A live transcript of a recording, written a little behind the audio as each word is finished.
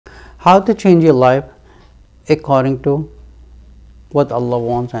How to change your life according to what Allah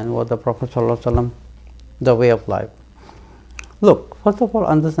wants and what the Prophet ﷺ, the way of life. Look, first of all,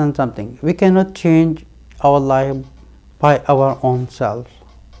 understand something. We cannot change our life by our own selves.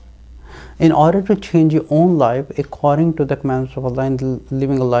 In order to change your own life according to the commands of Allah and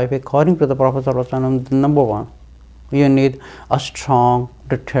living a life according to the Prophet ﷺ, number one, you need a strong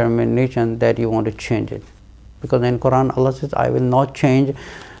determination that you want to change it. Because in Quran, Allah says, I will not change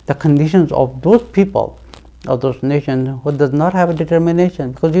the conditions of those people, of those nations who does not have a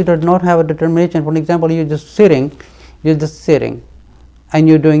determination. Because you do not have a determination. For example, you're just sitting and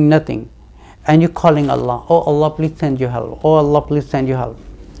you're doing nothing. And you're calling Allah, oh Allah, please send your help. Oh Allah, please send your help.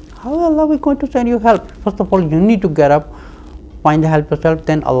 How Allah we going to send you help? First of all, you need to get up, find the help yourself,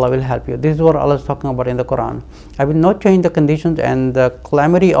 then Allah will help you. This is what Allah is talking about in the Quran. I will not change the conditions and the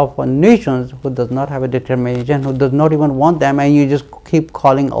calamity of nations who does not have a determination, who does not even want them, and you just keep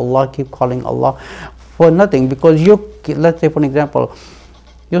calling Allah for nothing. Because you, let's say for example,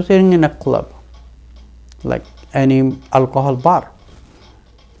 you're sitting in a club, like any alcohol bar,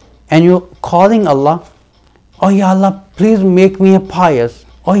 and you're calling Allah, oh Ya Allah, please make me a pious.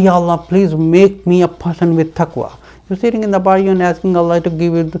 Oh Ya Allah, please make me a person with taqwa. You're sitting in the bar and asking Allah to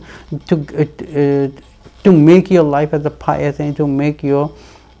give you to make your life as a pious and to make your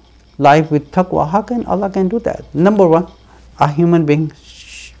life with taqwa. How can Allah can do that? Number one, a human being,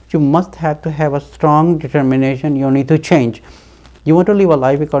 you must have to have a strong determination. You need to change. You want to live a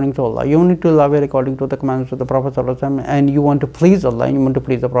life according to Allah. You need to love it according to the commands of the Prophet ﷺ, and you want to please Allah and you want to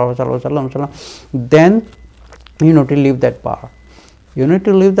please the Prophet ﷺ, then you need to leave that bar. You need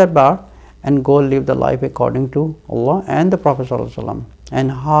to leave that bar and go live the life according to Allah and the Prophet ﷺ. And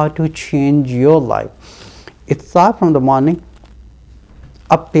how to change your life. It starts from the morning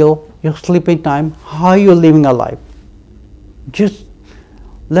up till your sleeping time, how you're living a life. Just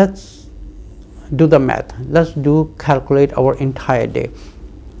let's do the math. Let's calculate our entire day.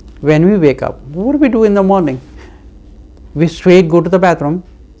 When we wake up, what do we do in the morning? We straight go to the bathroom,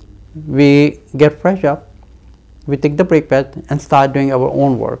 we get fresh up, we take the breakfast and start doing our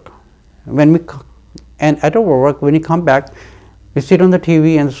own work. And at our work, when we come back, we sit on the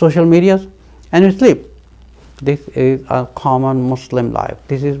TV and social medias and we sleep. This is a common Muslim life.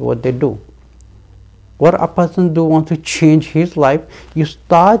 This is what they do. What a person wants to change his life, you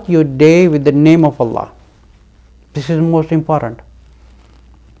start your day with the name of Allah. This is most important.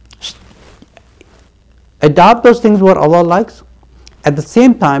 Adopt those things what Allah likes. At the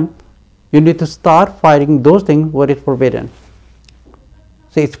same time, you need to start fighting those things what is forbidden.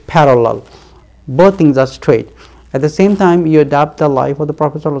 So it's parallel. Both things are straight. At the same time, you adopt the life of the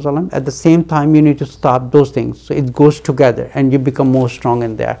Prophet ﷺ. At the same time, you need to stop those things. So it goes together and you become more strong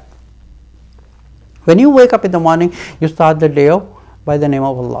in there. When you wake up in the morning, you start the day off by the name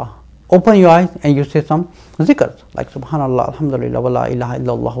of Allah. Open your eyes and you say some zikrs like Subhanallah, Alhamdulillah, wa la ilaha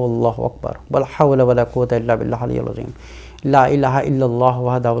illallah, wallahu akbar, wa la hawla wa la quwwata illa billahi al-aliyyil azim. La ilaha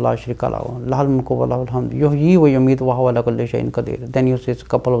illallah wahdahu la sharika lahu, lahul mulku wa lahul hamd, yuhyi wa yumeetu wa huwa ala kulli shay'in qadir. Then you say a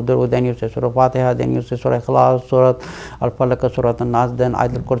couple of durud, then you say Surah Fatiha, then you say Surah Ikhlas, Surah Al-Falaq, Surah An-Nas, then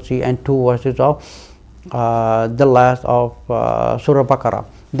Ayatul Kursi and 2 verses of the last of Surah Baqarah.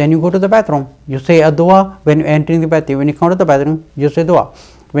 Then you go to the bathroom, you say a dua when you entering the bathroom. When you come to the bathroom, you say dua.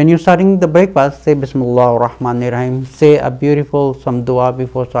 When you're starting the breakfast, say Bismillah ar-Rahman ar-Rahim. Say a beautiful some dua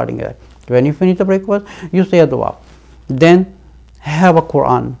before starting it. When you finish the breakfast, you say a dua. Then have a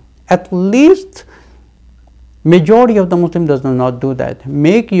Quran. At least majority of the Muslim does not do that.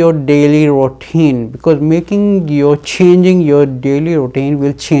 Make your daily routine, because changing your daily routine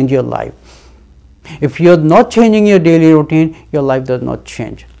will change your life. If you're not changing your daily routine, your life does not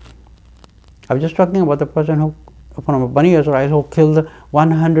change. I was just talking about the person who from Bani Israel who killed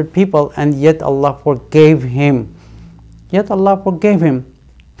 100 people, and yet Allah forgave him.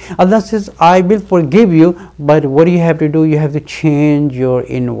 Allah says, I will forgive you, but what do you have to do? You have to change your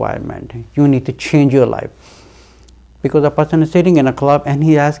environment. You need to change your life. Because a person is sitting in a club and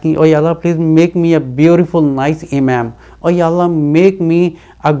he is asking, oh Ya Allah, please make me a beautiful, nice imam. Oh Ya Allah, make me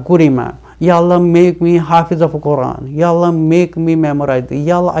a good imam. Ya Allah, make me hafiz of Quran. Ya Allah, make me memorize.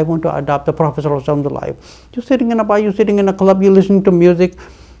 Ya Allah, I want to adopt the Prophet ﷺ's life. You're sitting in a bar, you're sitting in a club, you're listening to music,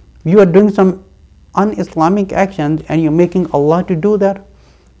 you are doing some un-Islamic actions and you're making Allah to do that.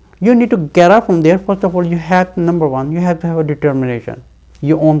 You need to get up from there. First of all, you have, number one, you have to have a determination.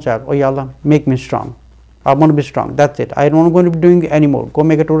 Your own self. Oh Ya Allah, make me strong. I want to be strong. That's it. I don't want to be doing it anymore. Go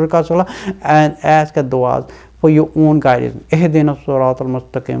make a 2 rakat salah and ask a du'as for your own guidance. Ihdina as-siratal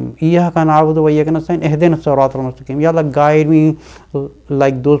mustaqim. Iyyaka na'budu wa iyyaka nasta'in. Ihdina as-siratal mustaqim. Ya Allah, guide me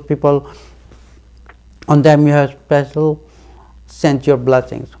like those people. On them you have special sent your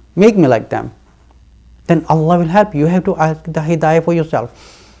blessings. make me like them. Then Allah will help you. You have to ask the hidayah for yourself.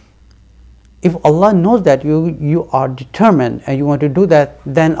 If Allah knows that you are determined and you want to do that,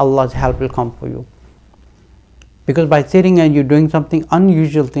 then Allah's help will come for you. Because by sitting and you're doing something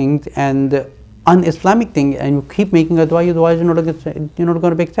unusual things and un-Islamic thing, and you keep making a dua, your dua is not going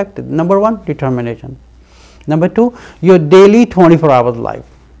to be accepted. Number one, determination. Number two, your daily 24 hours life.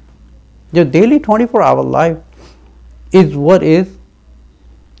 Your daily 24-hour life is what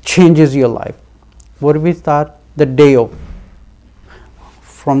changes your life. What we start the day of,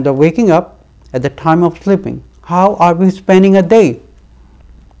 from the waking up at the time of sleeping. How are we spending a day?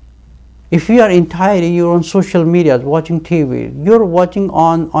 If you are entirely, you're on social media, watching TV, you're watching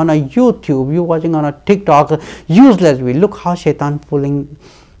on a YouTube, you're watching on a TikTok, useless way. Look how shaitan pulling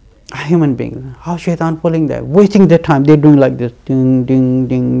a human being, how shaitan pulling that, wasting their time. They're doing like this, ding, ding,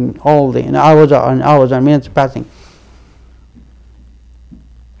 ding, all day, and hours and minutes passing.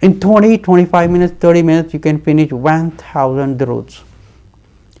 In 20, 25 minutes, 30 minutes, you can finish 1,000 duruds.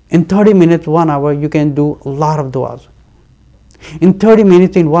 In 30 minutes, 1 hour, you can do a lot of du'as. In 30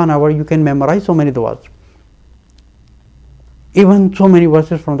 minutes, in 1 hour, you can memorize so many du'as. Even so many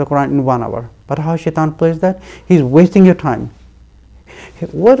verses from the Quran in 1 hour. But how shaitan plays that? He's wasting your time.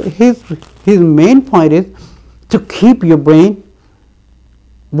 What his main point is to keep your brain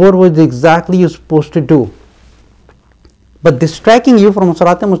what was exactly you're supposed to do, but distracting you from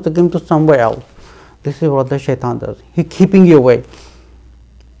Sirat al-Mustaqim to somewhere else. This is what the shaitan does. He's keeping you away.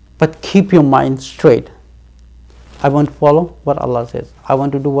 But keep your mind straight. I want to follow what Allah says. I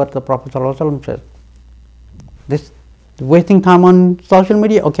want to do what the Prophet ﷺ says. This wasting time on social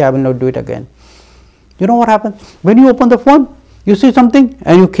media, okay, I will not do it again. You know what happens? When you open the phone, you see something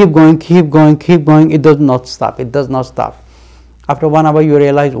and you keep going, keep going, keep going. It does not stop. It does not stop. After 1 hour, you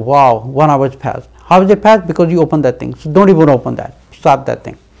realize, wow, 1 hour has passed. How is it passed? Because you opened that thing. So don't even open that. Stop that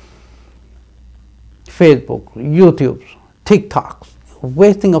thing. Facebook, YouTube, TikToks,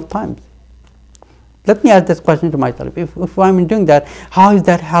 wasting of time. Let me ask this question to myself. If I'm doing that, how is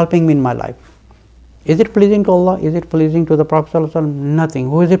that helping me in my life? Is it pleasing to Allah? Is it pleasing to the Prophet ﷺ? Nothing.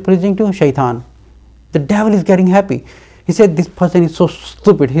 Who is it pleasing to? Shaitan. The devil is getting happy. He said, this person is so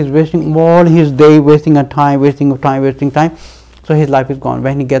stupid. He's wasting all his day, wasting time. So his life is gone.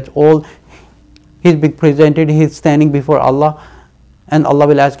 When he gets old, he's being presented, he's standing before Allah, and Allah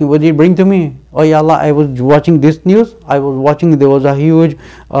will ask him, what did you bring to me? Oh ya Allah, I was watching this news. I was watching, there was a huge,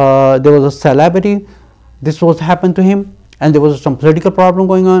 there was a celebrity. This was happened to him, and there was some political problem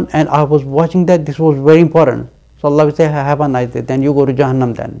going on, and I was watching that. This was very important. So Allah will say, have a nice day. Then you go to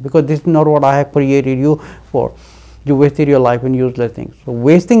Jahannam then, because this is not what I have created you for. You wasted your life in useless things. So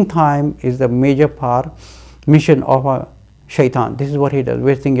wasting time is the major part, mission of a shaitan. This is what he does,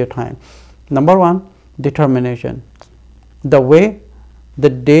 wasting your time. Number one, determination. The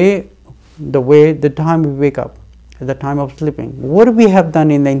time we wake up, at the time of sleeping. What we have done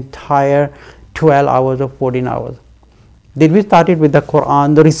in the entire 12 hours or 14 hours? Did we start it with the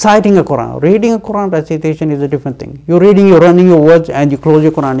Quran, the reciting a Quran? Reading a Quran, recitation is a different thing. You're reading, you're running your words, and you close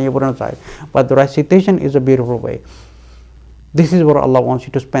your Quran and you put it aside. But the recitation is a beautiful way. This is what Allah wants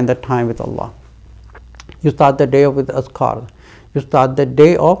you to spend the time with Allah. You start the day off with azkar. You start the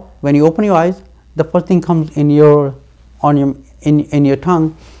day off, when you open your eyes, the first thing comes in your tongue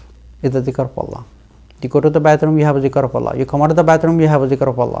is the zikr of Allah. You go to the bathroom, you have a zikr of Allah. You come out of the bathroom, you have a zikr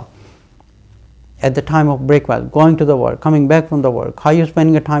of Allah. At the time of breakfast, going to the work, coming back from the work, how you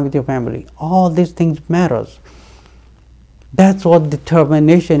spending your time with your family, all these things matters. That's what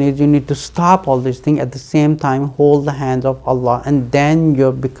determination is. You need to stop all these things, at the same time hold the hands of Allah, and then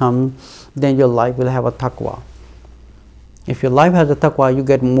your life will have a taqwa. If your life has a taqwa, you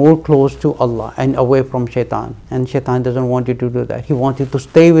get more close to Allah and away from shaitan. And shaitan doesn't want you to do that. He wants you to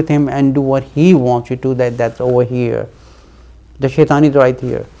stay with him and do what he wants you to do. That's over here. The shaitan is right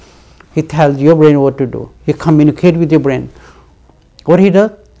here. He tells your brain what to do. He communicates with your brain. What he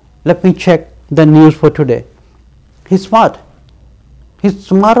does? Let me check the news for today. He's smart. He's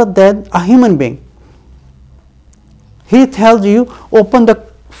smarter than a human being. He tells you, open the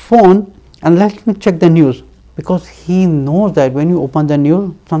phone and let me check the news. Because he knows that when you open the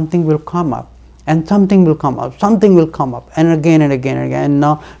news, something will come up, and something will come up, something will come up, and again and again and again, and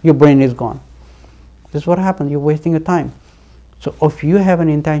now your brain is gone. This is what happens. You're wasting your time. So if you have an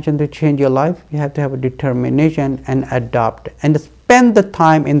intention to change your life, you have to have a determination and adopt, and spend the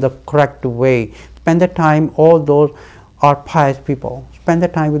time in the correct way. Spend the time, all those are pious people. Spend the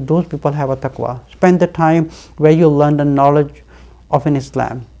time with those people who have a taqwa. Spend the time where you learn the knowledge of an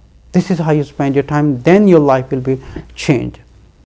Islam. This is how you spend your time, then your life will be changed.